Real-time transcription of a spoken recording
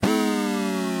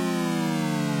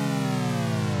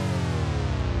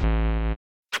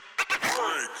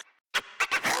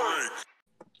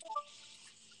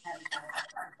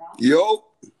Yo,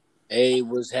 Hey,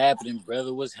 what's happening,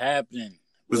 brother? What's happening?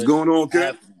 what's What's going on, Ken?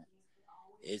 happening?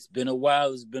 It's been a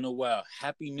while. It's been a while.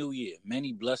 Happy New Year.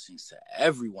 Many blessings to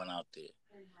everyone out there.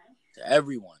 To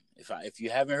everyone. If you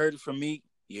haven't heard it from me,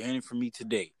 you're hearing it from me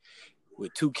today.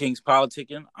 With Two Kings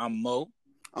Politicking, I'm Mo.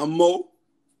 I'm Mo. All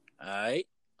right.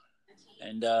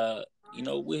 And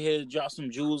we're here to drop some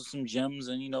jewels, some gems,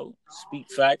 and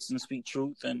speak facts and speak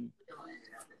truth and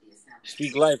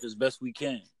speak life as best we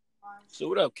can. So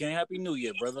what up, Ken? Happy New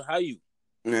Year, brother. How you?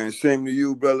 Man, same to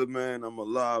you, brother, man. I'm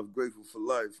alive, grateful for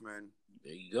life, man.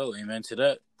 There you go. Amen to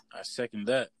that. I second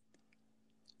that.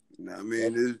 You know what I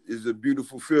mean? It's a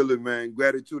beautiful feeling, man.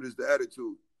 Gratitude is the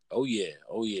attitude. Oh, yeah.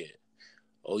 Oh, yeah.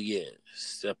 Oh, yeah.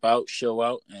 Step out, show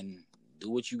out, and do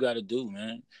what you got to do,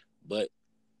 man. But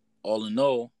all in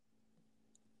all,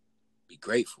 be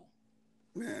grateful.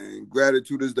 Man,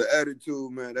 gratitude is the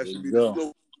attitude, man. That should be the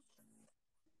slogan.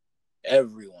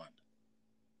 Everyone.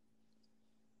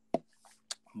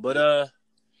 But,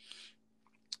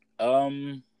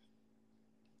 I'm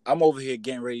over here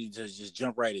getting ready to just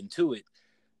jump right into it.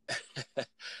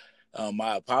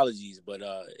 My apologies, but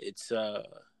it's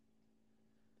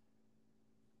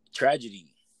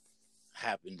tragedy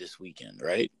happened this weekend,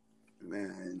 right?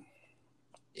 Man.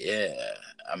 Yeah,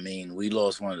 I mean, we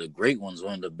lost one of the great ones,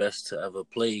 one of the best to ever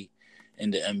play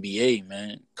in the NBA,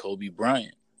 man, Kobe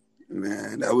Bryant.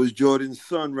 Man, that was Jordan's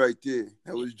son right there.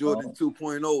 That was Jordan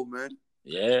 2.0, man.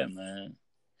 Yeah, man.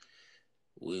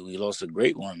 We lost a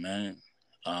great one, man.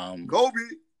 Kobe.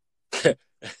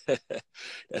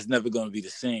 That's never going to be the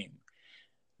same.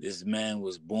 This man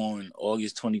was born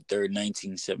August 23rd,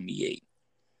 1978.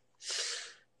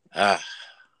 I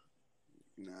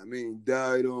mean,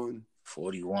 died on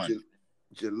 41.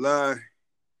 July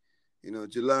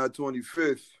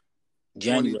 25th,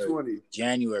 2020.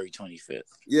 January 25th.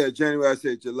 Yeah, January. I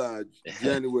said July.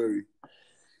 January.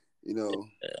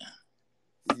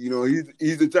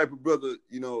 He's the type of brother,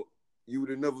 you would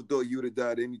have never thought you would have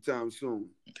died anytime soon.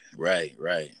 Right.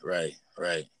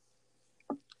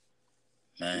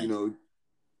 Man.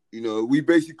 We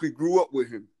basically grew up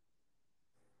with him.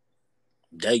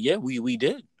 Yeah, we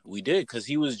did. We did, because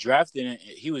he was drafted in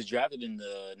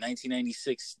the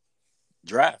 1996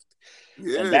 draft.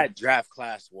 Yeah. And that draft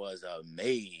class was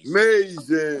amazing.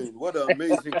 Amazing. What an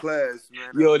amazing class,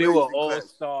 man. Yo, they were all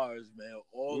stars,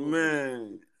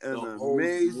 man.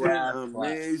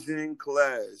 Amazing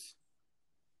class.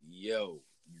 Yo,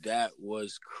 that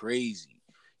was crazy.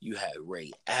 You had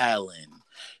Ray Allen,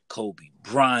 Kobe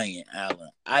Bryant,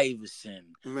 Allen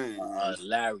Iverson,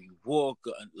 Larry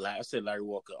Walker. I said Larry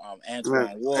Walker.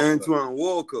 Antoine Walker. Antoine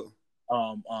Walker.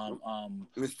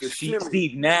 Mr.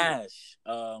 Steve Nash.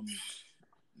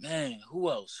 Man,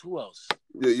 who else?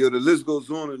 Yeah, the list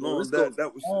goes on and on.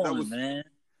 That was man.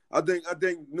 I think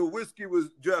Nowitzki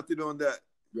was drafted on that.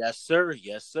 Yes, sir.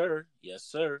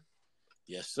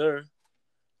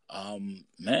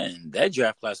 Man, that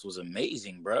draft class was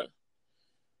amazing, bro.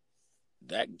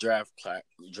 That draft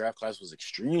class was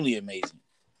extremely amazing.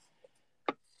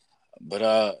 But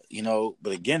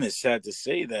but again, it's sad to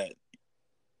say that,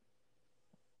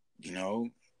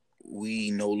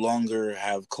 we no longer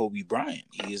have Kobe Bryant.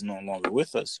 He is no longer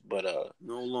with us. But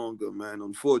no longer, man.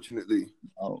 Unfortunately.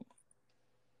 Oh,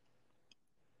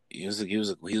 he was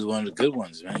one of the good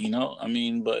ones, man. I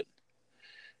mean, but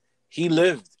he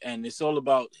lived, and it's all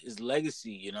about his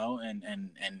legacy,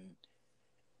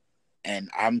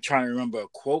 and I'm trying to remember a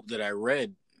quote that I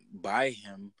read by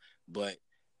him, but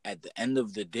at the end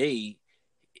of the day,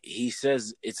 he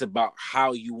says it's about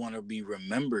how you want to be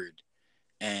remembered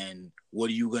and what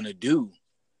are you going to do?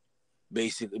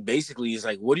 Basically, it's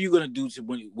like, what are you going to do to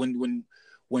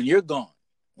when you're gone,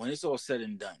 when it's all said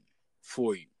and done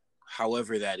for you,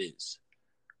 however that is?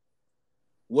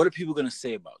 What are people going to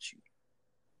say about you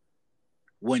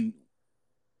when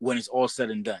it's all said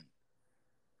and done?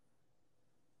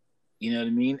 You know what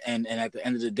I mean? And at the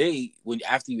end of the day,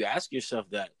 after you ask yourself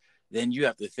that, then you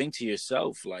have to think to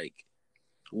yourself, like,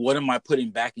 what am I putting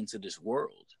back into this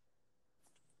world?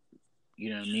 You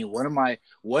know what I mean?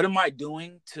 What am I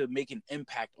doing to make an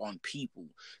impact on people,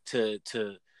 to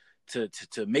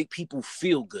make people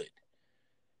feel good?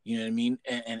 You know what I mean?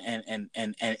 And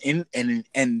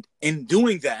in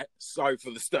doing that, sorry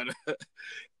for the stutter.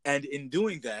 And in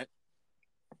doing that,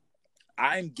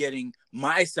 I'm getting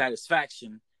my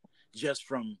satisfaction just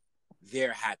from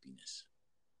their happiness.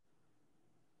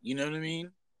 You know what I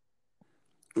mean?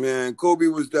 Man, Kobe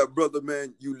was that brother,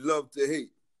 man, you love to hate.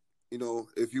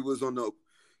 If he was on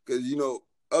because,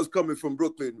 us coming from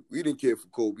Brooklyn, we didn't care for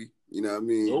Kobe. You know what I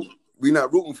mean? Nope. We're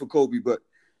not rooting for Kobe, but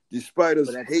despite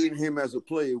us hating him as a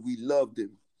player, we loved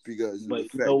him. because of But the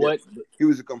you know fact that what? he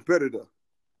was a competitor.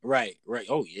 Right, right.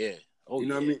 Oh yeah. Oh You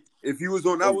know what I yeah. mean? If he was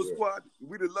on Oh our yeah. squad,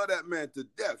 we'd have loved that man to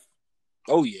death.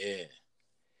 Oh yeah.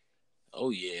 Oh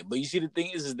yeah. But you see, the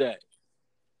thing is that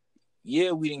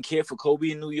yeah, we didn't care for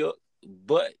Kobe in New York,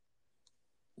 but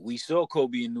we saw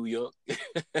Kobe in New York.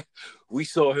 We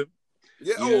saw him.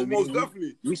 Yeah, You know what oh, I most mean?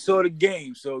 definitely. We saw the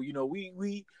game. So, you know, we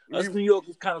We, us New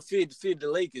Yorkers kind of feared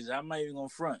the Lakers. I'm not even gonna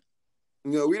front.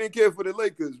 we didn't care for the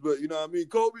Lakers, but you know what I mean?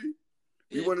 Kobe,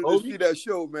 we Yeah, wanted to Kobe. see that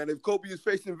show, man. If Kobe is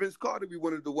facing Vince Carter, we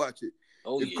wanted to watch it.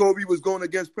 Oh If yeah. Kobe was going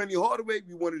against Penny Hardaway,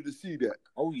 we wanted to see that.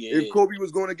 Oh If yeah. Kobe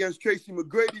was going against Tracy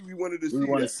McGrady, we wanted to We see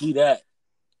want to that. see that.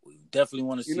 We definitely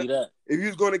want to You know, see that. if he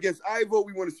was going against Ivo,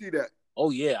 we want to see that. Oh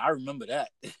yeah, I remember that.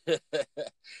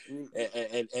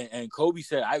 and Kobe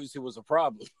said Iverson was a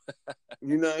problem.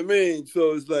 You know what I mean?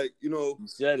 So it's like, you know, He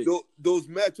said it. those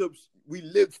matchups, we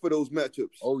lived for those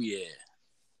matchups. Oh yeah.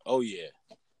 Oh yeah.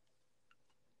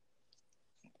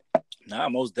 Nah,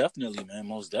 most definitely, man.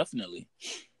 Most definitely.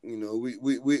 You know, we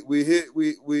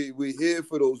here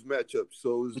for those matchups.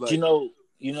 So it's But like,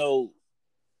 you know,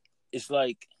 it's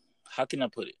like, how can I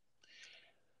put it?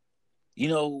 You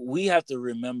know, we have to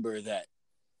remember that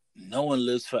no one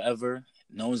lives forever.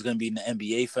 No one's gonna be in the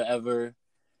NBA forever.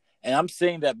 And I'm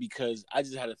saying that because I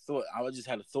just had a thought. I just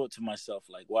had a thought to myself,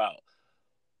 like, wow,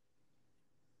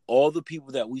 all the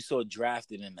people that we saw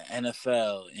drafted in the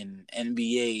NFL, in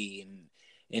NBA, and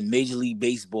in Major League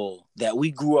Baseball that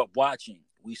we grew up watching.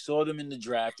 We saw them in the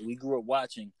draft. We grew up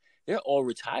watching. They're all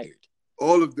retired.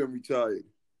 all of them retired.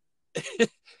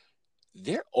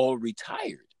 They're all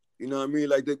retired. You know what I mean?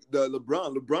 Like the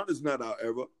LeBron is not our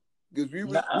era. Because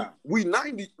we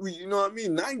 90, you know what I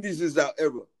mean? 90s is our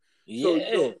era.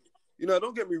 Yeah. So, you know,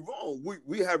 don't get me wrong.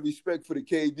 We have respect for the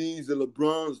KDs, the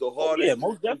LeBrons, the Hardens, yeah,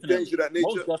 most definitely. things of that nature.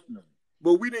 Most definitely.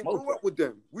 But we didn't grow up with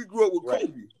them. We grew up with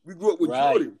Kobe. We grew up with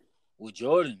Jordan. With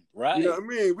Jordan, right. You know what I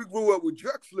mean? We grew up with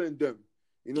Drexler and them.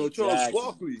 You know, Exactly. Charles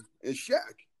Barkley and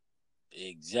Shaq.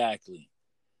 Exactly.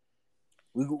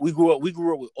 We grew up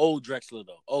with old Drexler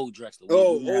though. Old Drexler.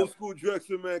 Old school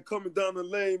Drexler, man, coming down the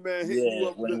lane, man, hitting you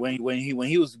up. When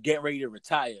he was getting ready to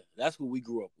retire, that's what we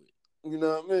grew up with. You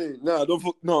know what I mean?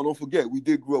 Don't forget, we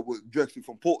did grow up with Drexler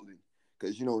from Portland,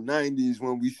 because 90s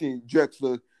when we seen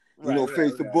Drexler,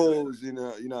 face the Bulls, you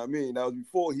know what I mean? That was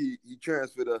before he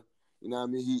transferred. You know what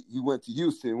I mean? He went to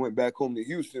Houston, went back home to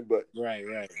Houston, but right.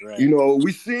 You know,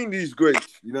 we seen these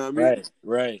greats. You know what I mean?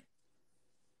 Right.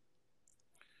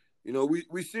 You know,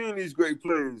 we seen these great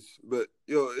players, but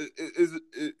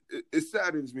it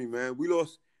saddens me, man. We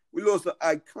lost an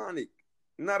iconic,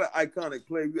 not an iconic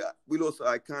player. We lost an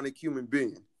iconic human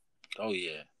being. Oh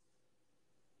yeah.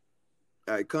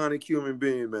 Iconic human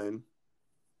being, man.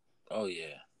 Oh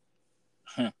yeah.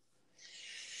 Huh.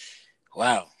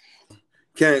 Wow.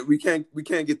 We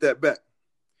can't get that back.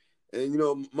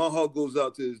 And my heart goes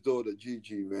out to his daughter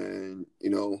Gigi, man.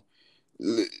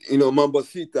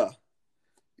 Mambasita.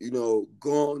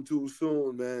 Gone too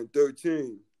soon, man.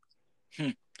 13.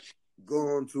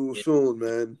 Gone too soon,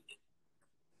 man.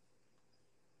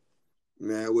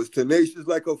 Man, was tenacious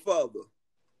like her father.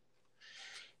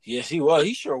 Yes, he was.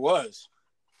 He sure was.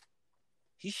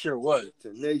 He sure was.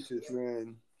 Tenacious,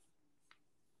 man.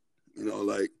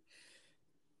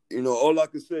 All I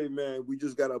can say, man, we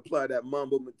just got to apply that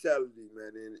Mamba mentality,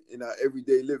 man, in our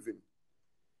everyday living,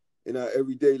 in our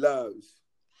everyday lives.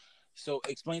 So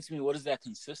explain to me, what does that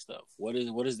consist of? What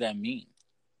does that mean?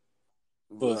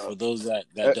 For those that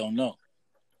don't know.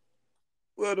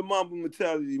 Well, the Mamba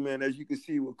mentality, man, as you can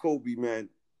see with Kobe, man,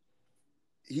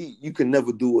 you can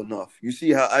never do enough. You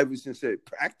see how Iverson said,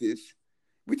 practice?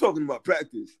 We talking about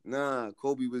practice. Nah,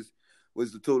 Kobe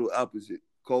was the total opposite.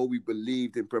 Kobe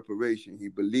believed in preparation. He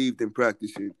believed in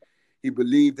practicing. He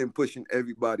believed in pushing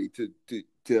everybody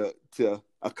to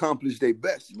accomplish their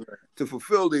best, to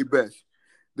fulfill their best.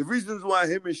 The reasons why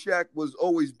him and Shaq was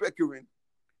always bickering,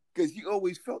 because he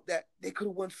always felt that they could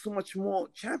have won so much more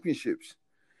championships.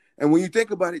 And when you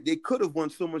think about it, they could have won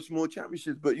so much more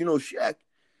championships. But,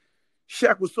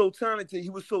 Shaq was so talented. He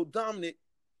was so dominant.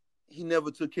 He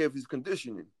never took care of his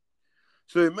conditioning.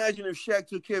 So imagine if Shaq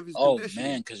took care of his conditioning. Oh,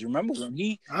 man, because remember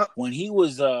when he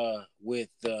was with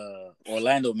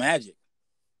Orlando Magic.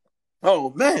 Oh,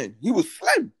 man, he was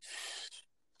slim.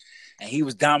 And he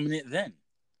was dominant then.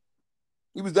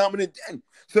 He was dominant then.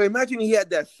 So imagine he had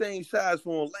that same size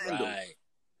from Orlando.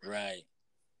 Right.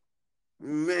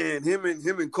 Man, him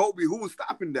and Kobe, who was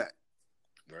stopping that?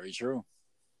 Very true.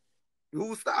 Who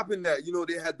was stopping that?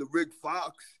 They had the Rick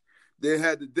Fox. They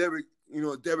had the Derek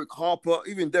Harper.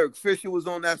 Even Derek Fisher was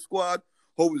on that squad.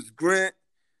 Horace Grant.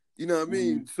 You know what I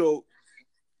mean? So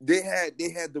they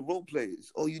had the role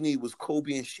players. All you need was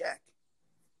Kobe and Shaq.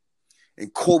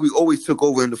 And Kobe always took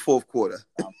over in the fourth quarter.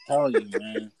 I'm telling you,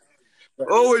 man.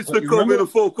 Always But took over in the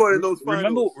fourth quarter in those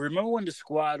finals. remember when the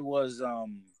squad was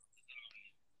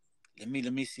let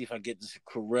me see if I get this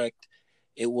correct.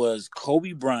 It was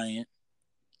Kobe Bryant,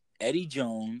 Eddie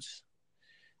Jones,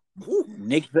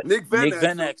 Nick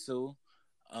Van Exel.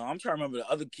 I'm trying to remember the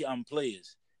other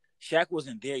players. Shaq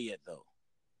wasn't there yet though.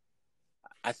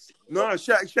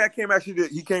 Shaq came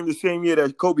he came the same year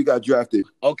that Kobe got drafted.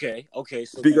 Okay.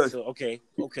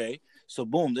 So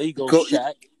boom, there you go,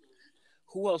 Shaq.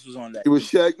 Who else was on that? It was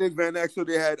Shaq, Nick Van Exel.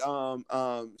 They had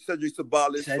Cedric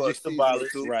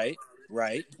Sabalas.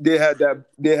 Right. They had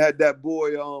that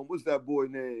boy. What's that boy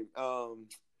name?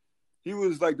 He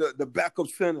was like the backup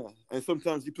center, and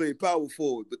sometimes he played power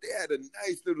forward. But they had a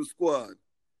nice little squad.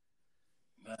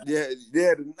 They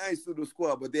had a nice little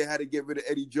squad, but they had to get rid of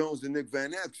Eddie Jones and Nick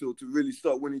Van Exel to really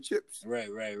start winning chips. Right.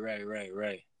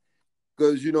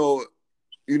 Because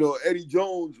Eddie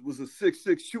Jones was a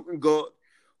 6'6" shooting guard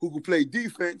who could play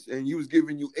defense, and he was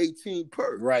giving you 18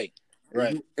 per. Right.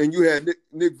 And you had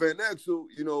Nick Van Exel.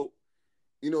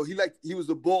 He was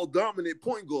a ball dominant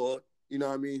point guard. You know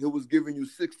what I mean? He was giving you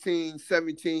 16,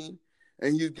 17,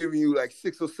 and he was giving you like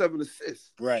 6 or 7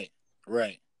 assists. Right.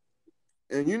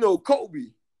 And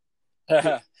Kobe.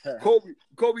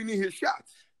 Kobe need his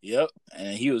shots. Yep.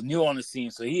 And he was new on the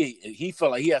scene, so he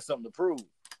felt like he had something to prove.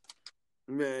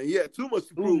 Man, he had too much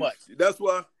to prove. That's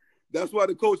why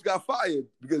the coach got fired,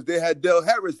 because they had Del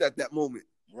Harris at that moment.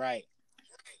 Right.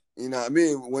 You know what I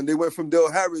mean? When they went from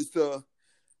Del Harris to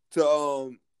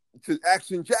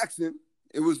Action Jackson,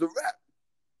 it was a wrap.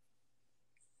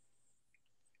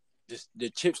 The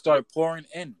chips started pouring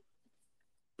in.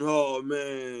 Oh,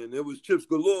 man. It was chips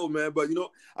galore, man. But,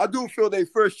 I do feel their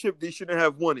first chip, they shouldn't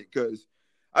have won it, because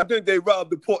I think they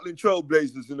robbed the Portland Trail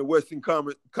Blazers in the Western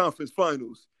Conference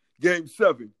Finals, Game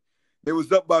 7. They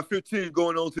was up by 15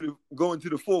 going to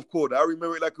the fourth quarter. I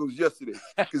remember it like it was yesterday,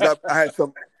 because I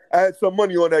had some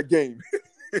money on that game.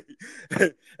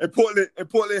 and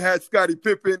Portland had Scottie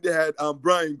Pippen. They had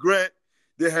Brian Grant.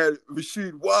 They had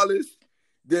Rasheed Wallace.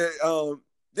 They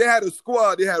had a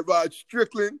squad. They had Rod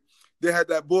Strickland. They had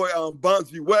that boy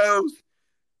Bonzi Wells.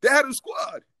 They had a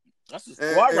squad. That's a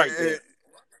squad right there.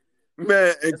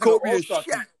 Man, and that's Kobe and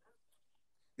Shaq.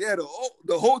 Yeah,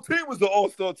 the whole team was the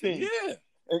all-star team. Yeah.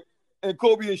 And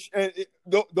Kobe and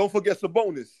don't forget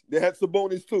Sabonis. They had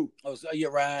Sabonis too. Oh, so yeah,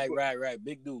 right.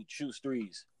 Big dude, shoots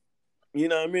threes. You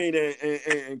know what I mean?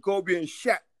 And Kobe and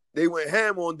Shaq, they went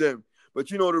ham on them. But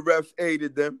the refs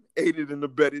aided and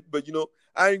abetted. But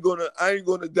I ain't gonna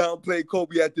downplay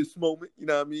Kobe at this moment. You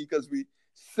know what I mean? Because we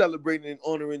celebrating and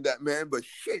honoring that man. But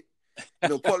shit,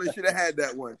 Portland should have had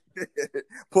that one.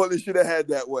 Portland should have had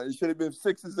that one. It should have been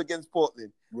Sixers against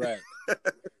Portland. Right.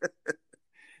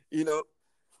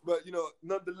 But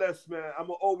nonetheless, man, I'm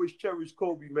gonna always cherish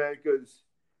Kobe, man, because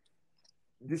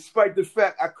despite the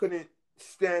fact I couldn't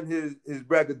stand his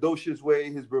braggadocious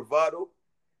way, his bravado,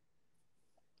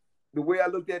 the way I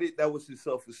looked at it, that was his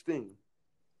self-esteem.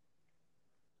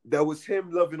 That was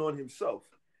him loving on himself.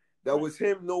 That was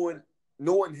him knowing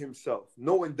himself,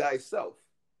 knowing thyself.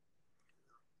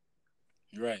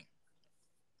 Right.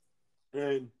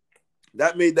 And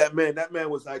that made that man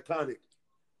was iconic.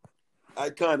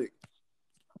 Iconic,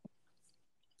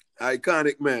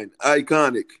 man.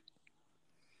 Iconic.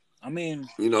 I mean,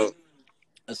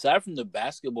 aside from the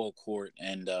basketball court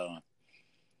and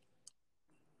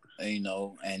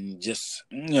and just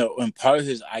and part of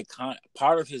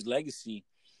his legacy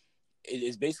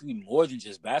is basically more than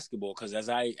just basketball. Because as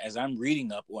I'm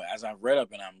reading up, or as I've read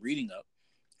up and I'm reading up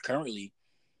currently,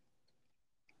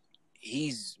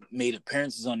 he's made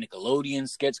appearances on Nickelodeon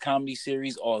sketch comedy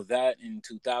series, all that in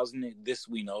 2000. This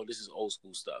is old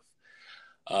school stuff.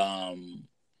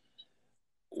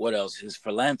 What else? His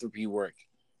philanthropy work.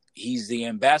 He's the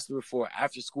ambassador for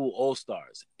After School All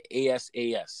Stars,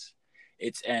 ASAS.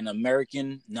 It's an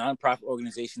American nonprofit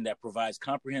organization that provides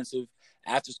comprehensive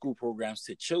after-school programs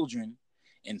to children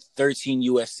in 13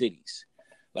 U.S. cities.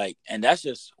 And that's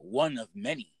just one of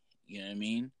many. You know what I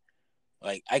mean?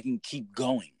 I can keep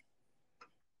going.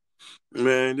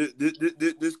 Man,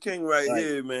 this king right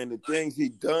here, man, the things he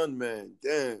done, man,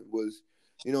 damn, was,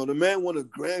 the man won a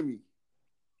Grammy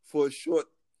for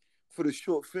the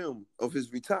short film of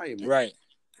his retirement. Right.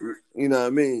 You know what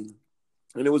I mean?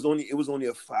 And it was only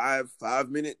a 5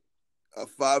 minute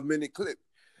clip.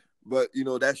 But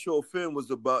that short film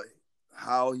was about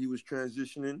how he was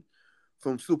transitioning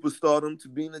from superstardom to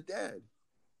being a dad.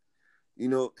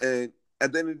 And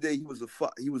at the end of the day, he was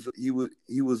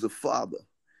a father.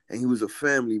 and he was a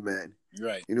family man.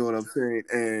 Right. You know what I'm saying?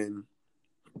 And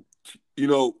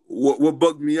what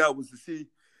bugged me out was to see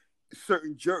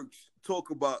certain jerks talk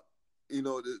about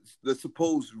the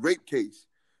supposed rape case,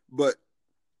 but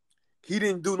he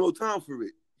didn't do no time for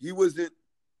it. He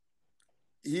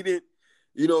didn't,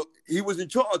 he was in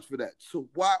charge for that. So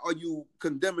why are you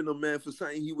condemning a man for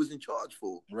something he was in charge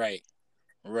for? Right.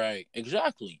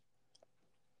 Exactly.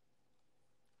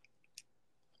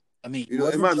 I mean, he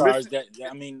was in charge.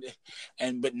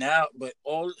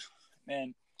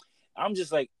 Man, I'm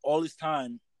just like, all this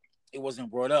time, it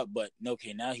wasn't brought up, but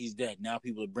okay, now he's dead. Now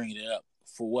people are bringing it up.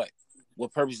 For what?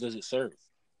 What purpose does it serve?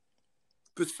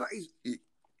 Precisely.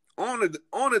 Honor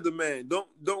the man.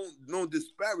 Don't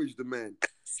disparage the man.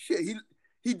 Shit,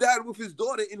 he died with his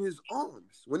daughter in his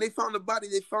arms. When they found the body,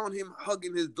 they found him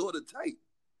hugging his daughter tight.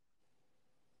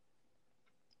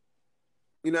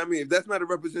 You know what I mean? If that's not a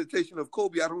representation of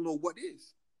Kobe, I don't know what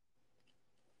is.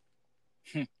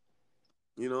 I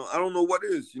don't know what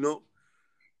is.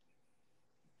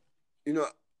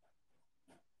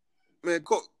 Man,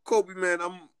 Kobe, man,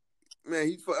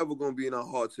 he's forever gonna be in our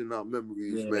hearts and our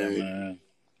memories, man.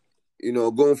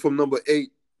 Going from number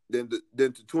 8, then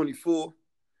to 24,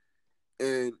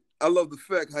 and I love the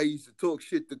fact how he used to talk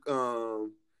shit to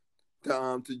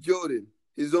Jordan,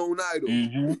 his own idol.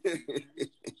 Mm-hmm.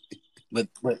 but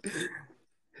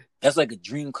that's like a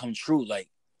dream come true. Like,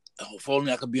 if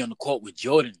only I could be on the court with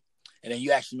Jordan, and then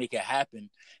you actually make it happen,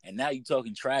 and now you're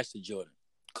talking trash to Jordan.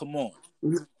 Come on.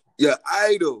 Your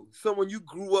idol, someone you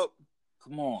grew up.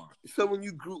 Come on. Someone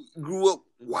you grew up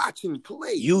watching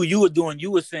play. You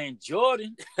were saying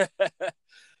Jordan.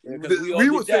 We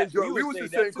were saying Jordan. We were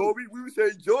saying Kobe. We were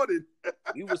saying Jordan.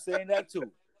 We were saying that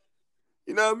too.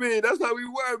 You know what I mean? That's how we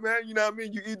were, man. You know what I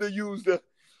mean? You either use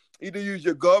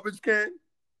your garbage can,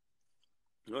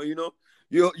 or you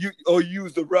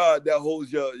use the rod that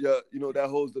holds that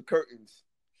holds the curtains.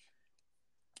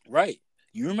 Right.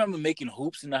 You remember making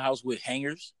hoops in the house with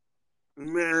hangers?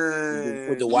 Man,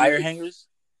 with the wire hangers.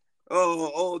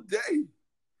 Oh, all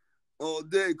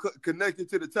day, connected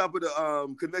to the top of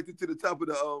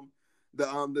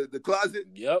the closet.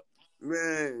 Yep,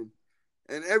 man,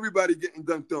 and everybody getting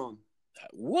dunked on.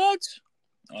 What?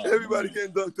 Everybody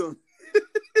getting dunked on.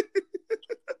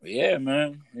 Yeah,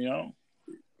 man.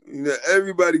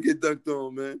 Everybody get dunked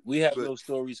on, man. We have those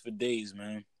stories for days,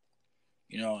 man.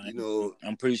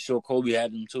 I'm pretty sure Kobe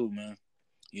had them too, man.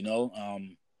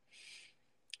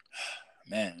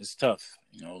 Man, it's tough.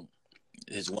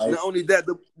 His wife. Not only that,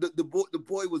 the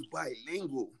boy was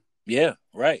bilingual. Yeah,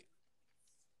 right.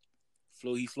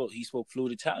 He spoke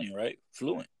fluent Italian, right?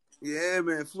 Fluent. Yeah,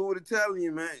 man, fluent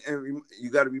Italian, man. And you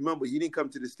got to remember, he didn't come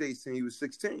to the States till he was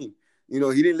 16. He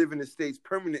didn't live in the States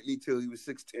permanently till he was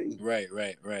 16. Right.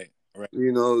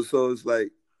 So it's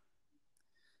like,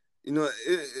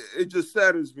 it just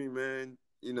saddens me, man.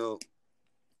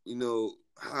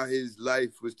 How his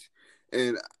life was,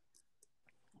 and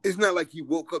it's not like he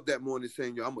woke up that morning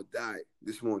saying, "Yo, I'm gonna die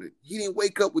this morning." He didn't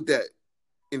wake up with that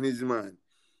in his mind.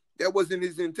 That wasn't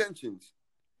his intentions.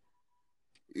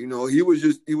 He was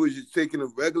just taking a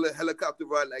regular helicopter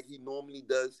ride like he normally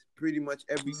does, pretty much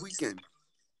every weekend.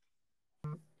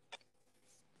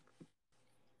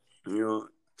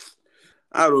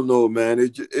 I don't know, man.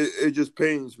 It just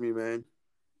pains me, man.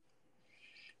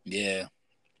 Yeah,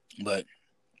 but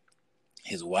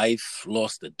his wife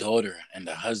lost a daughter and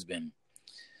a husband.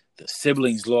 The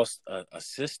siblings lost a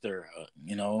sister,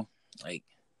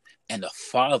 and a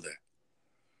father.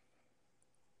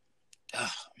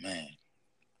 Oh, man.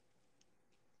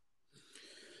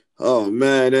 Oh,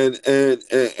 man.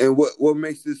 And what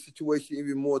makes this situation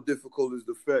even more difficult is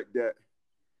the fact that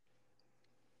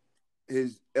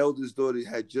his eldest daughter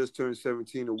had just turned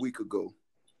 17 a week ago.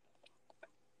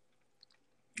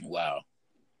 Wow.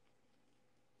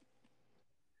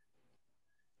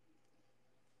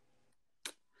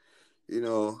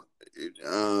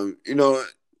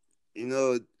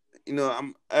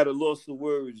 I'm at a loss of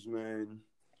words, man.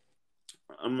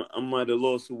 I'm at a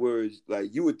loss of words.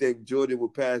 Like, you would think Jordan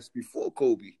would pass before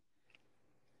Kobe.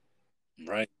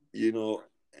 Right.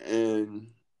 And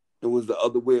it was the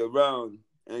other way around.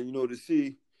 And,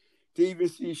 to even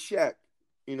see Shaq,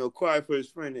 cry for his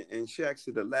friend. And Shaq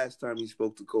said the last time he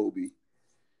spoke to Kobe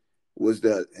was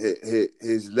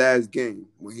his last game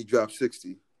when he dropped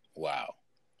 60. Wow.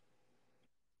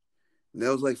 And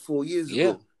that was like 4 years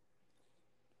ago.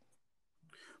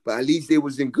 But at least they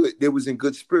was in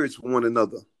good spirits with one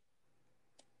another.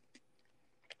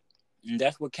 And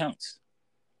that's what counts.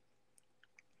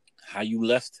 How you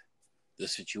left the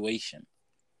situation.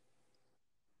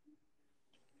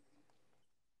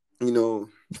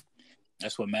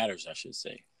 That's what matters, I should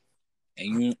say.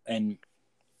 And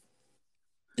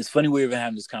it's funny we're even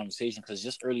having this conversation because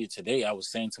just earlier today I was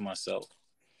saying to myself,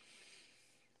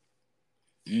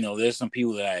 there's some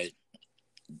people that I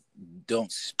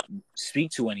don't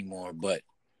speak to anymore, but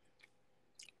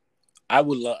I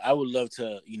would love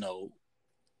to,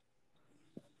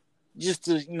 just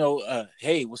to,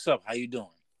 hey, what's up? How you doing?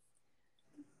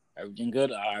 Everything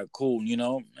good? All right, cool,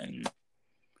 and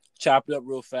chop it up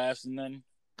real fast, and then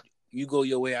you go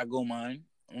your way, I go mine.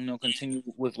 Continue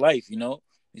with life,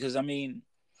 because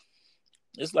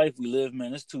this life we live,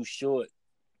 man, it's too short.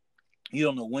 You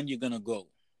don't know when you're gonna go,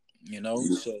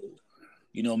 So,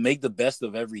 make the best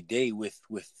of every day with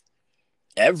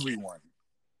everyone.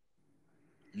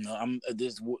 I'm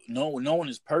this. No one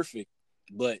is perfect,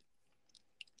 but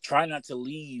try not to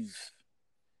leave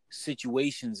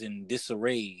situations in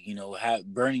disarray.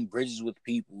 Burning bridges with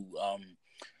people,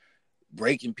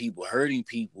 breaking people, hurting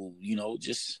people.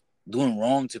 Just doing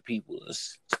wrong to people.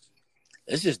 Let's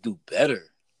just do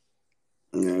better.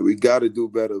 Yeah, we got to do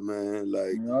better, man.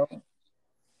 Like,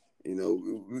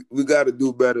 we got to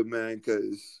do better, man.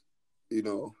 Because,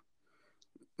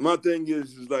 my thing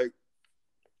is like,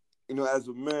 as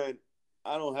a man,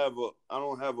 I don't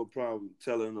have a problem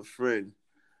telling a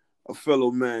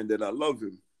fellow man that I love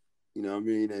him. You know what I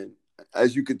mean? And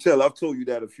as you can tell, I've told you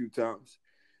that a few times.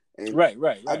 And right.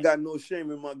 I got no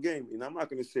shame in my game. I'm not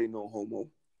gonna say no homo.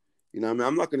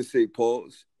 I'm not gonna say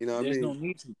pause. There's no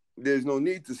need to. There's no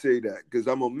need to say that because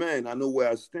I'm a man. I know where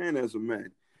I stand as a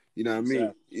man. You know what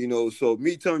Exactly. I mean? So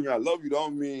me telling you I love you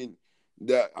don't mean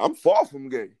that I'm far from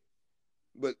gay.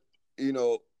 But,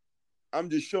 I'm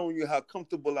just showing you how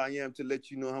comfortable I am to let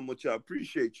you know how much I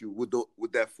appreciate you with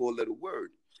that 4-letter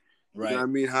word. Right. You know what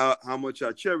I mean? How much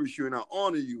I cherish you and I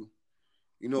honor you,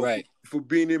 right. for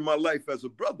being in my life as a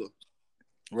brother.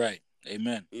 Right.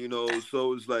 Amen.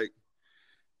 So it's like,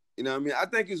 what I mean? I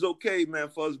think it's okay, man,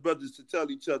 for us brothers to tell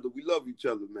each other we love each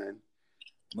other, man.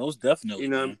 Most definitely,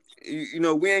 man.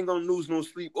 We ain't going to lose no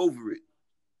sleep over it.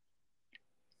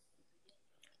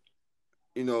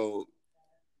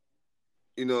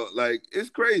 Like, it's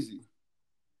crazy.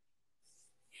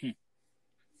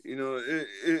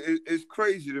 It's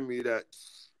crazy to me that,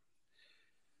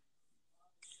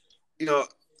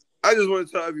 I just want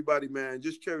to tell everybody, man,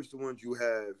 just cherish the ones you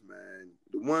have, man.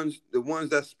 The ones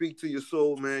that speak to your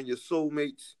soul, man, your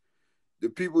soulmates, the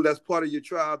people that's part of your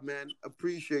tribe, man,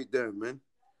 appreciate them, man.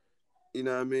 You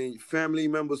know what I mean? Family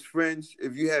members, friends,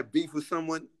 if you have beef with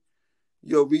someone,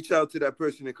 reach out to that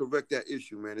person and correct that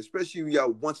issue, man. Especially if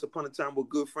y'all once upon a time were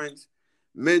good friends,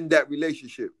 mend that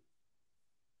relationship.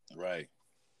 Right.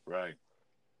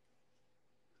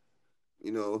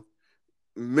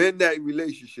 Mend that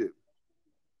relationship.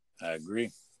 I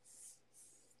agree.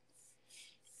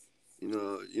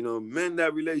 Mend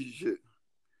that relationship.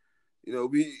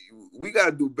 We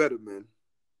gotta do better, man.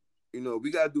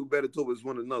 We gotta do better towards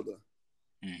one another.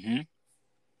 Mm-hmm.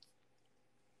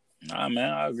 Nah, man,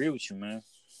 I agree with you, man.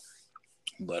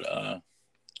 But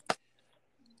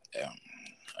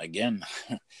again,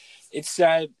 it's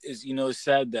sad. It's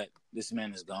sad that this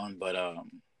man is gone. But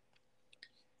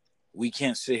we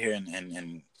can't sit here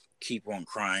and keep on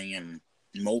crying and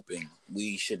moping.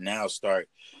 We should now start,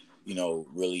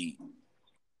 really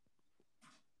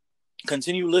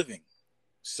continue living,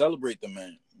 celebrate the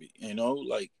man.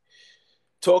 Like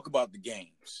talk about the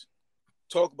games,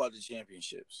 talk about the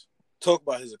championships, talk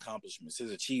about his accomplishments,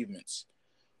 his achievements.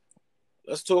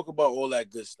 Let's talk about all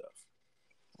that good stuff.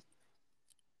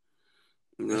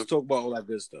 Yep. Let's talk about all that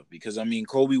good stuff because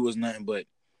Kobe was nothing but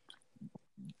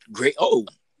great. Oh,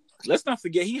 let's not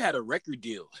forget he had a record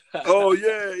deal. Oh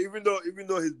yeah, even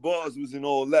though his bars wasn't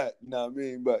all that, you know what I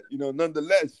mean? But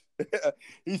nonetheless,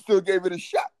 he still gave it a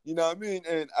shot, you know what I mean?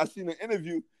 And I seen an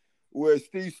interview where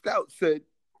Steve Stout said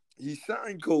he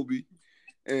signed Kobe,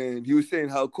 and he was saying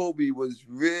how Kobe was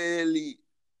really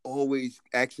always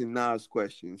asking Nas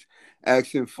questions,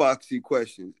 asking Foxy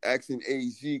questions, asking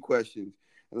AZ questions,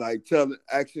 like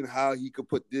asking how he could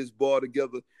put this ball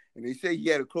together. And they say he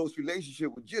had a close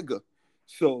relationship with Jigga.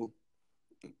 So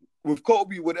with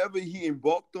Kobe, whatever he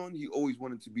embarked on, he always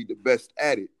wanted to be the best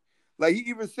at it. Like he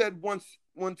even said one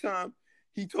time,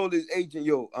 he told his agent,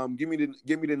 "Yo, give me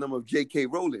the number of J.K.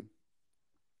 Rowling."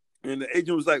 And the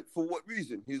agent was like, "For what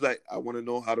reason?" He's like, "I want to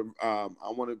know how to. I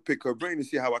want to pick her brain and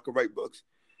see how I can write books."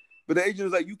 But the agent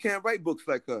was like, "You can't write books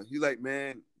like her." He's like,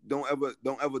 "Man, don't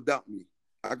ever doubt me.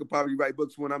 I could probably write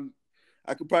books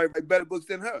I could probably write better books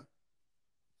than her."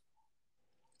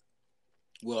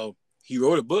 Well, he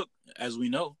wrote a book, as we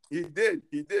know. He did.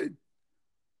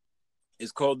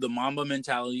 It's called The Mamba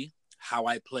Mentality: How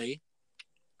I Play.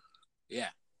 Yeah.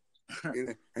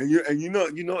 And you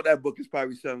know that book is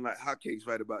probably selling like hotcakes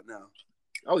right about now.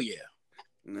 Oh yeah.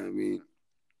 You know what I mean?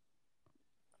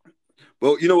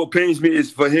 But you know what pains me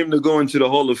is for him to go into the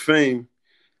Hall of Fame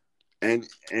and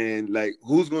like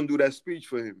who's gonna do that speech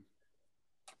for him?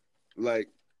 Like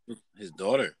His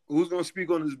daughter. who's gonna speak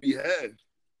on his behalf?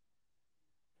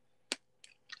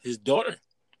 His daughter.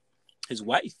 His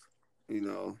wife. You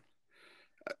know,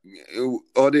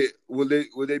 are they will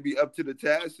they be up to the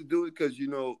task to do it? Because you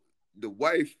know the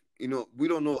wife, you know, we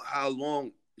don't know how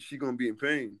long she gonna be in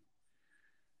pain.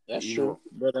 That's You true.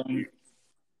 know,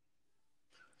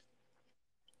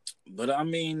 But I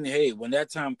mean, hey, when that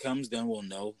time comes, then we'll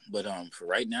know. But for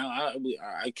right now,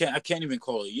 I can't even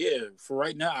call it. Yeah, for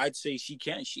right now, I'd say she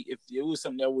can't. She if it was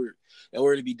something that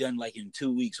were to be done like in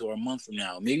 2 weeks or a month from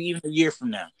now, maybe even a year from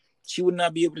now, she would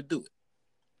not be able to do it.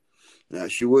 nah,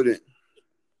 she wouldn't.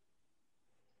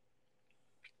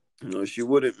 No, she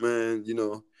wouldn't, man. You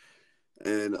know,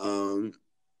 and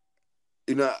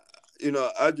you know,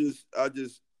 I just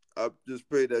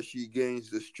pray that she gains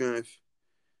the strength,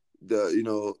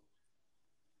 the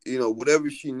whatever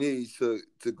she needs to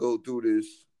go through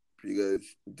this because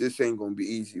this ain't gonna be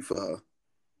easy for her.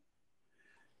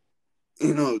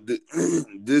 You know,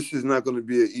 this is not gonna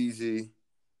be an easy.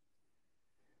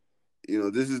 You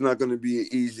know, this is not gonna be an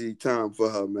easy time for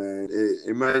her, man.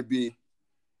 It might be.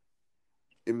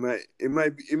 It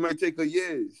might take her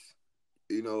years.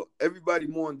 You know, everybody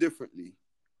mourn differently.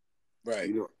 Right.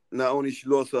 You know, not only she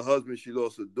lost her husband, she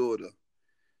lost her daughter.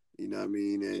 You know what I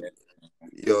mean? And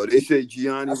yo, they say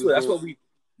Gianni was going.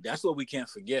 That's what we can't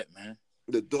forget, man.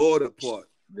 The daughter part.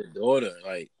 The daughter,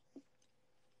 like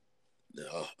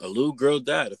a little girl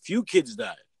died. A few kids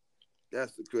died.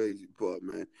 That's the crazy part,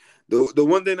 man. The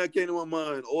one thing that came to my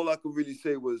mind, all I could really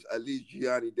say was at least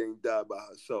Gianni didn't die by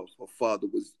herself. Her father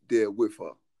was there with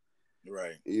her.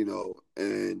 Right. You know,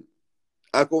 and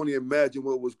I can only imagine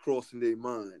what was crossing their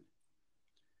mind.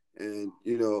 And,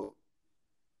 you know,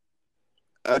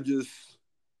 I just,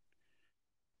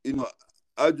 you know,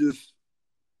 I just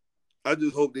I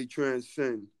just hope they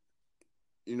transcend,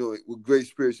 you know, with great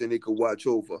spirits and they could watch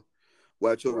over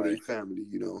their Right. family,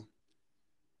 you know.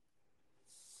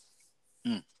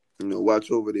 Mm. You know,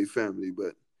 watch over their family.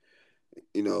 But,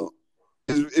 you know,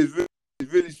 it's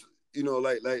really you know,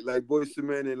 like Boyz II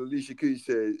Men and Alicia Keys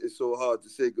said, it's so hard to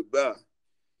say goodbye.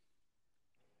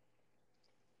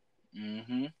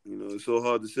 Mm-hmm. You know, it's so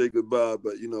hard to say goodbye,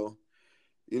 but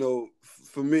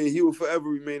for me, he will forever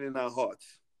remain in our hearts.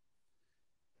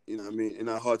 You know what I mean? In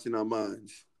our hearts and our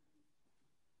minds.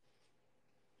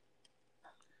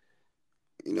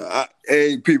 You know,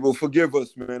 hey, people, forgive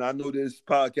us, man. I know this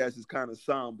podcast is kind of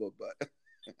somber, but,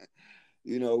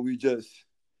 we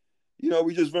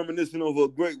just reminiscing over a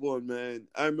great one, man.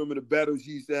 I remember the battles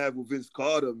he used to have with Vince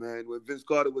Carter, man, when Vince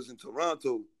Carter was in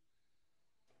Toronto.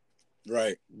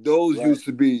 Right. Those used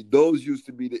to be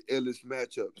the illest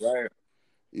matchups. Right.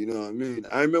 You know what I mean?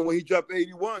 I remember when he dropped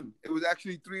 81. It was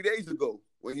actually 3 days ago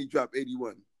when he dropped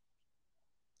 81.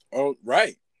 Oh,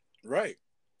 right. Right.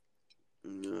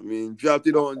 You know what I mean? Dropped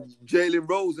it on Jalen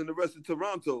Rose and the rest of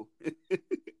Toronto.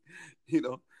 You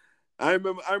know, I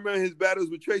remember his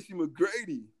battles with Tracy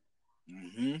McGrady.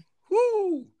 Mm-hmm.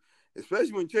 Woo!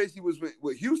 Especially when Tracy was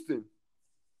with Houston.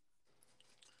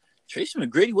 Tracy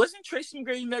McGrady, wasn't Tracy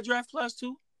McGrady in that draft class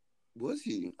too? Was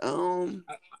he?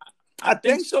 I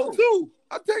think so too.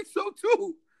 I think so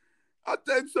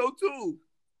too.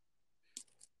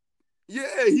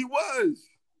 Yeah, he was.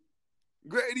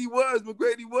 McGrady was.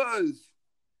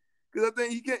 Because I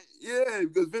think he can't. Yeah,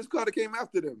 because Vince Carter came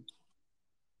after them.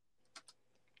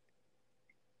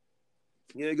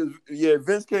 Yeah, because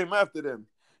Vince came after them.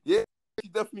 Yeah, he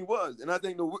definitely was, and I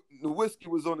think the Whiskey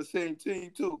was on the same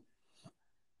team too.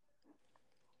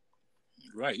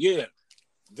 Right. Yeah.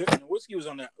 The Whiskey was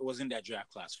in that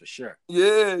draft class for sure.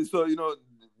 Yeah, so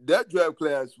that draft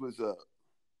class was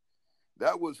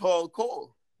that was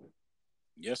hardcore.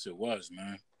 Yes, it was,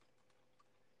 man.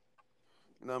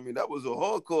 You know what I mean? That was a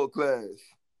hardcore class.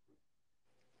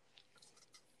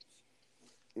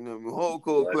 You know,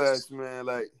 hardcore class, man.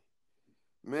 Like,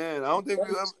 man, I don't think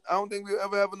we'll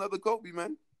ever have another Kobe,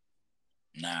 man.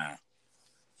 Nah.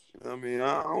 You know what I mean?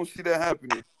 I don't see that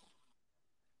happening.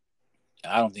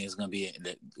 I don't think it's gonna be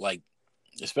like,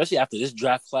 especially after this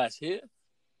draft class here.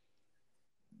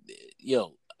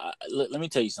 Yo, let me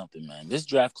tell you something, man. This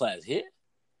draft class here,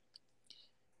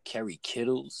 Kerry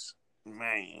Kittles,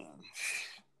 man.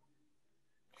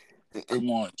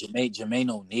 Come on, Jermaine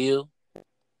O'Neal.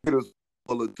 Kittles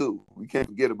baller too. We can't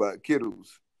forget about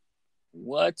Kittles.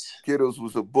 What? Kittles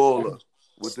was a baller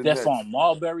with the Nets. Stephon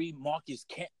Marbury, Marcus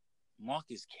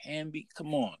Camby.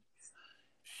 Come on.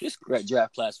 This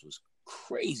draft class was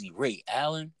crazy. Ray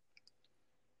Allen.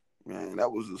 Man,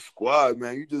 that was a squad,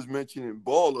 man. You just mentioning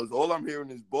ballers. All I'm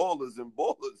hearing is ballers and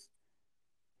ballers.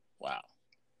 Wow.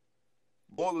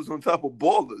 Ballers on top of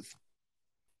ballers.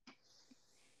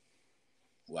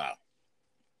 Wow.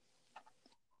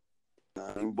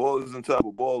 I mean, ballers on top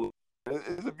of ballers.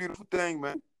 It's a beautiful thing,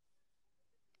 man.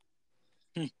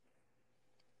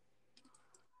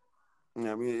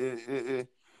 I mean,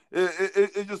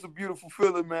 it's just a beautiful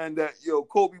feeling, man, that,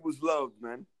 Kobe was loved,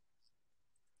 man.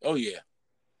 Oh, yeah.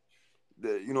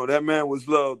 That man was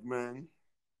loved, man.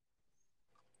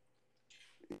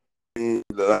 And,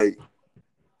 like,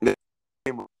 that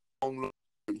came a long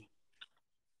way.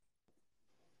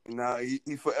 Now,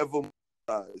 he forever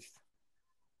immortalized.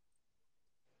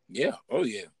 Yeah. Oh,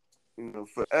 yeah.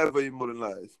 Forever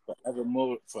immortalized.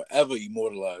 Forever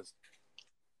immortalized.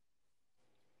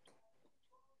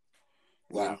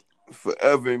 Wow.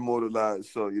 Forever immortalized.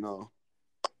 So,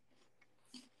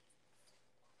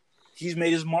 he's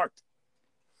made his mark.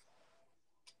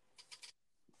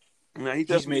 Now,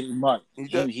 he's made his mark. He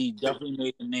definitely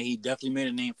made a name. He definitely made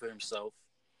a name for himself.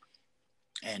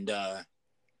 And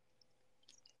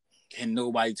can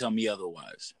nobody tell me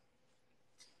otherwise?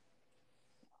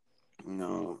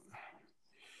 No.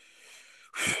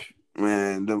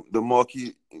 Man, the mark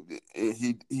he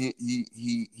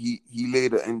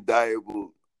laid an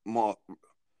indelible mark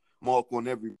on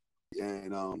everybody,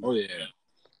 and oh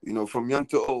yeah, from young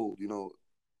to old,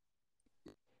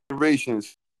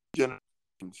 generations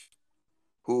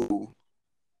who,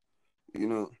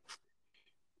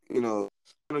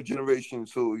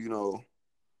 generations who,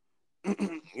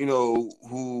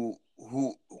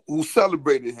 who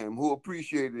celebrated him, who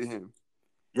appreciated him,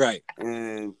 right,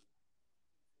 and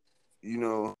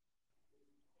to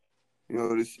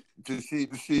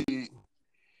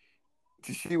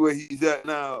see where he's at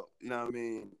now, what I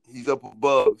mean? He's up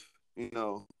above, I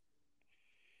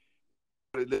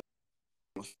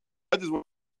just want to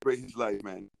celebrate his life,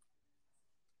 man.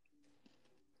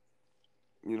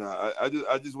 I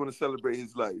just want to celebrate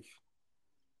his life.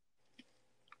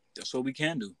 That's what we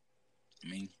can do. I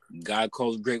mean, God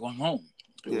calls a great one home.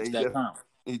 It was that time.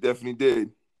 He definitely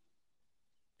did.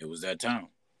 It was that time.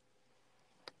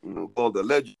 Called the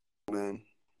legend, man.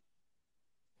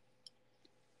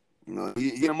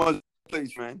 He in a much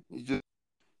place, man. He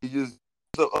just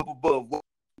up above.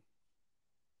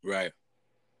 Right.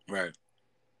 Right.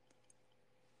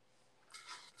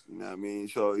 You know what I mean?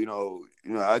 So,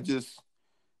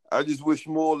 I just wish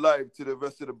more life to the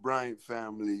rest of the Bryant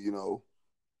family, More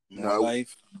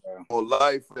life. More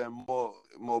life and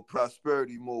more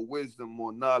prosperity, more wisdom,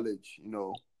 more knowledge,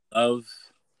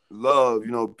 Love,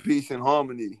 peace and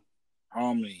harmony.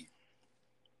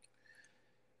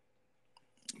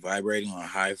 Vibrating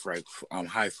on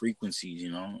high frequencies,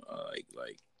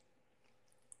 like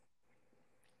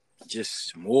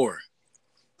just more.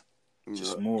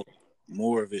 Just more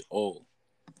of it all.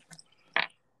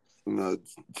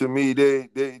 To me,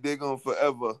 they're gonna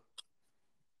forever.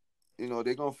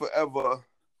 They're gonna forever.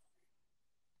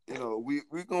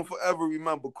 We're gonna forever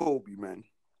remember Kobe, man.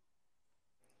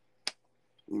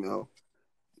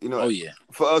 Oh yeah.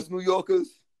 For us New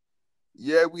Yorkers,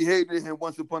 yeah, we hated him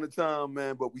once upon a time,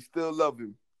 man, but we still love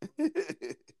him.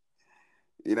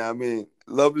 You know what I mean?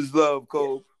 Love is love,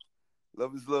 Kobe.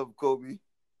 Love is love, Kobe.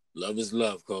 Love is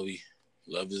love, Kobe.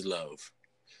 Love is love.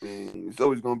 Man, it's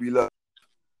always gonna be love.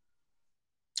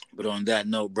 But on that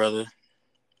note, brother,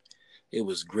 it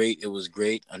was great. It was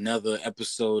great. Another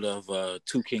episode of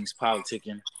Two Kings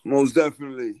Politicking. Most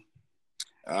definitely.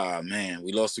 Man,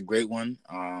 we lost a great one.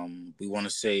 We want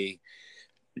to say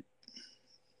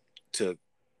to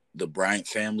the Bryant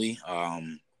family, our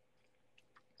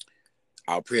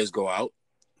prayers go out.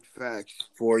 Facts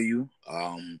for you.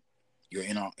 You're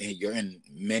in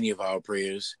many of our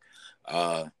prayers.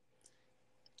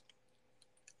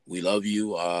 We love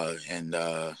you, and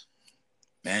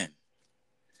man,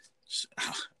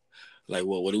 like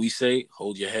what do we say?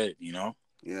 Hold your head,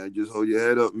 Yeah, just hold your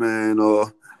head up, man.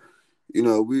 We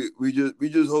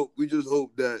just hope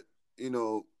that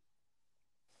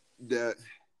that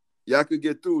y'all could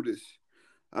get through this.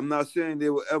 I'm not saying they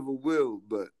will ever will,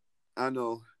 but I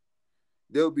know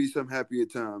there'll be some happier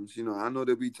times. I know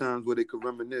there'll be times where they could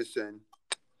reminisce and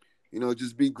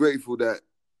just be grateful that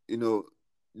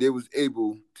they was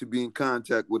able to be in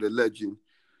contact with a legend,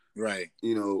 right?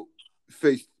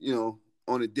 Face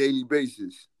on a daily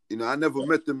basis. I never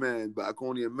met the man, but I can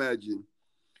only imagine.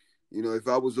 If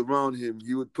I was around him,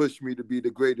 he would push me to be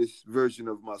the greatest version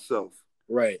of myself.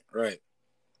 Right.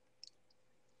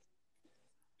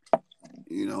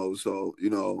 So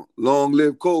long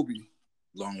live Kobe.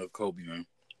 Long live Kobe, man.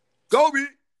 Kobe.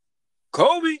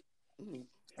 Kobe.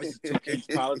 This is 2K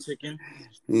Politicking.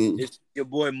 It's your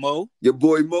boy Mo. Your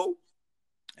boy Mo.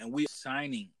 And we are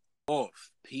signing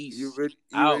off. Peace. You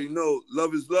already know.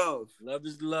 Love is love. Love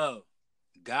is love.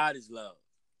 God is love.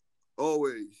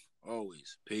 Always.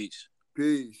 Always. Peace.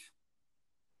 Peace.